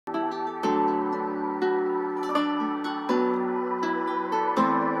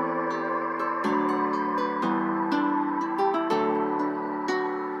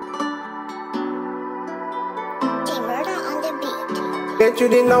Bet you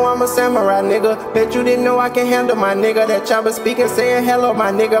didn't know I'm a samurai, nigga. Bet you didn't know I can handle my nigga. That chopper speaking, saying hello,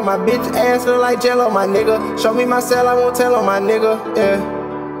 my nigga. My bitch ass look like jello, my nigga. Show me my cell, I won't tell on my nigga. Yeah,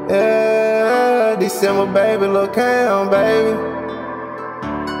 DecemberBabyLilCam, baby.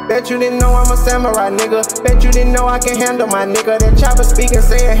 Bet you didn't know I'm a samurai, nigga. Bet you didn't know I can handle my nigga. That chopper speaking,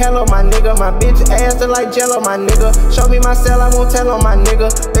 saying hello, my nigga. My bitch ass look like jello, my nigga. Show me my cell, I won't tell on my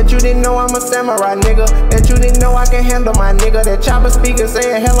nigga. Bet you didn't know I'm a samurai, nigga. Bet you didn't know I can handle my nigga. That chopper speaking,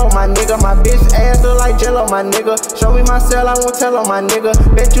 saying hello, my nigga. My bitch ass look like jello, my nigga. Show me my cell, I won't tell on my nigga.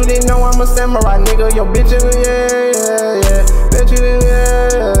 Bet you didn't know I'm a samurai, nigga. Yo, bitch, yeah. Bet you didn't,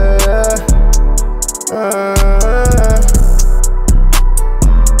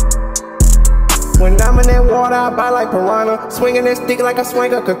 When I'm in that water, I bite like piranha. Swinging that stick like I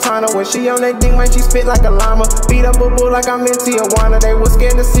swing a katana. When she on that dick, man, she spit like a llama. Beat up a bull like I'm in Tijuana. They was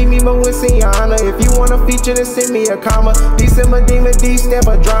scared to see me, but we'll see your honor. If you want a feature, then send me a comma. December demon, D-step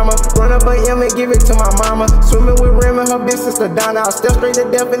a drama. Run up a M and give it to my mama. Swimming with Rim and her business to Donna. I'll step straight to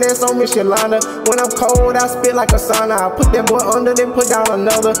death and that's on Miss Yolanda. When I'm cold, I spit like a sauna. I put that boy under, then put down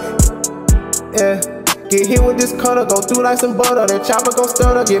another. Yeah. Get hit with this cutter, go through like some butter. That chopper gon'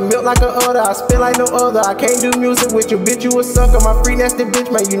 stutter, get milk like a udder. I spit like no other, I can't do music with you, bitch, you a sucker. My free nasty bitch,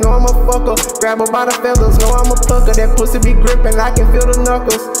 man, you know I'm a fucker. Grab her by the feathers, know I'm a plucker. That pussy be gripping, I can feel the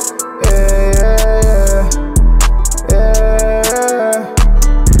knuckles. Yeah.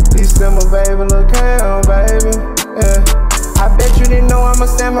 DecemberBabyLilCam, baby. Yeah. I bet you didn't know I'm a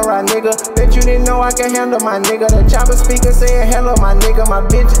samurai, nigga. Bet you didn't know I can handle my nigga. That chopper speaking, saying hello, my nigga. My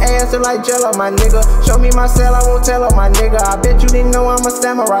bitch ass look like jello, my nigga. Show me my cell, I won't tell on my nigga. I bet you didn't know I'm a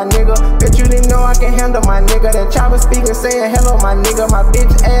samurai, nigga. Bet you didn't know I can handle my nigga. That chopper speaking, saying hello, my nigga. My bitch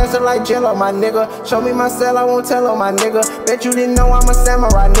ass look like jello, my nigga. Show me my cell, I won't tell on my nigga. Bet you didn't know I'm a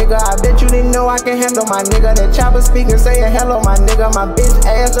samurai, nigga. I bet you didn't know I can handle my nigga. That chopper speaking, saying hello, my nigga. My bitch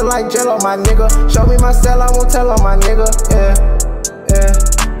ass look like jello, my nigga. Show me my cell, I won't tell on my nigga. Yeah.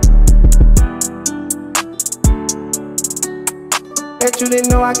 Bet you didn't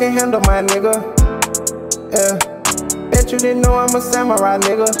know I can handle my nigga. Yeah. Bet you didn't know I'm a samurai,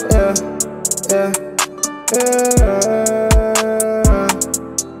 nigga. Yeah.